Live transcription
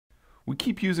We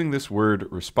keep using this word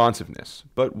responsiveness,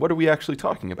 but what are we actually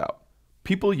talking about?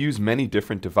 People use many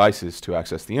different devices to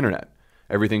access the internet.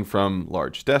 Everything from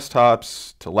large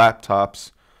desktops to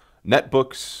laptops,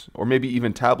 netbooks, or maybe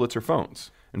even tablets or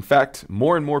phones. In fact,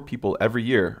 more and more people every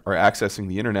year are accessing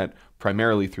the internet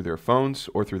primarily through their phones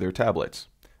or through their tablets.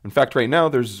 In fact, right now,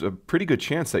 there's a pretty good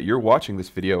chance that you're watching this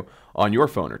video on your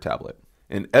phone or tablet.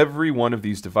 And every one of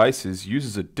these devices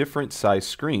uses a different size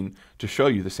screen to show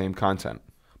you the same content.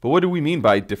 But what do we mean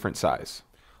by different size?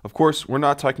 Of course, we're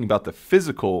not talking about the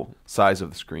physical size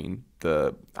of the screen,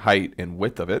 the height and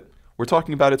width of it. We're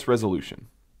talking about its resolution.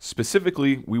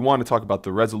 Specifically, we want to talk about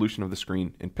the resolution of the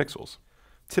screen in pixels.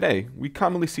 Today, we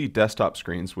commonly see desktop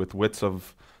screens with widths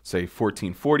of, say,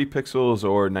 1440 pixels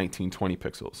or 1920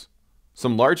 pixels.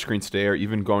 Some large screens today are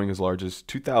even going as large as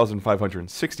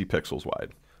 2560 pixels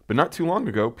wide. But not too long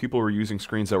ago, people were using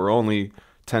screens that were only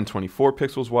 1024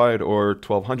 pixels wide or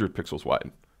 1200 pixels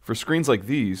wide. For screens like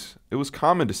these, it was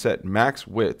common to set max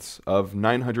widths of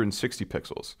 960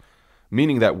 pixels,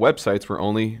 meaning that websites were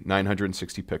only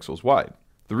 960 pixels wide.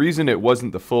 The reason it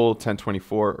wasn't the full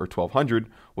 1024 or 1200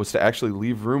 was to actually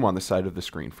leave room on the side of the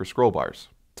screen for scroll bars.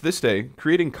 To this day,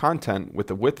 creating content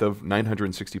with a width of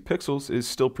 960 pixels is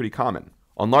still pretty common.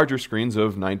 On larger screens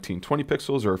of 1920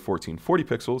 pixels or 1440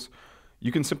 pixels,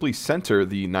 you can simply center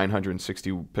the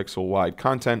 960 pixel wide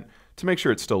content to make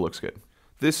sure it still looks good.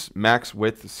 This max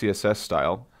width CSS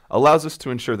style allows us to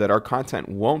ensure that our content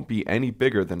won't be any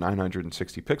bigger than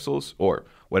 960 pixels, or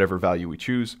whatever value we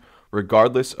choose,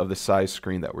 regardless of the size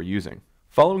screen that we're using.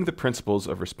 Following the principles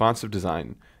of responsive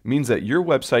design means that your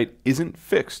website isn't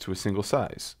fixed to a single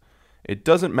size. It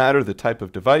doesn't matter the type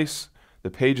of device, the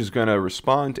page is going to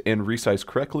respond and resize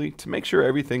correctly to make sure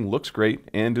everything looks great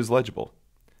and is legible.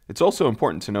 It's also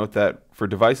important to note that for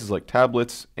devices like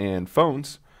tablets and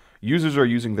phones, users are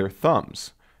using their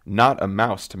thumbs, not a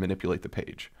mouse, to manipulate the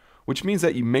page, which means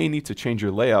that you may need to change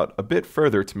your layout a bit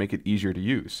further to make it easier to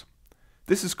use.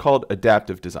 This is called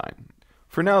adaptive design.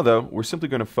 For now though, we're simply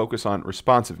going to focus on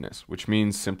responsiveness, which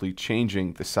means simply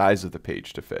changing the size of the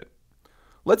page to fit.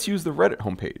 Let's use the Reddit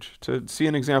homepage to see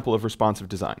an example of responsive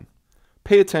design.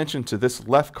 Pay attention to this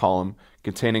left column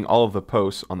containing all of the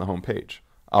posts on the homepage.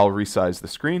 I'll resize the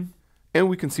screen, and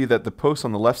we can see that the posts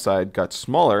on the left side got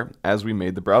smaller as we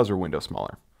made the browser window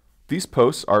smaller. These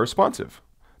posts are responsive.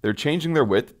 They're changing their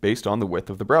width based on the width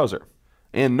of the browser.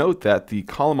 And note that the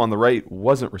column on the right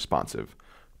wasn't responsive.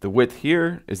 The width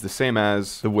here is the same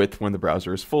as the width when the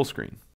browser is full screen.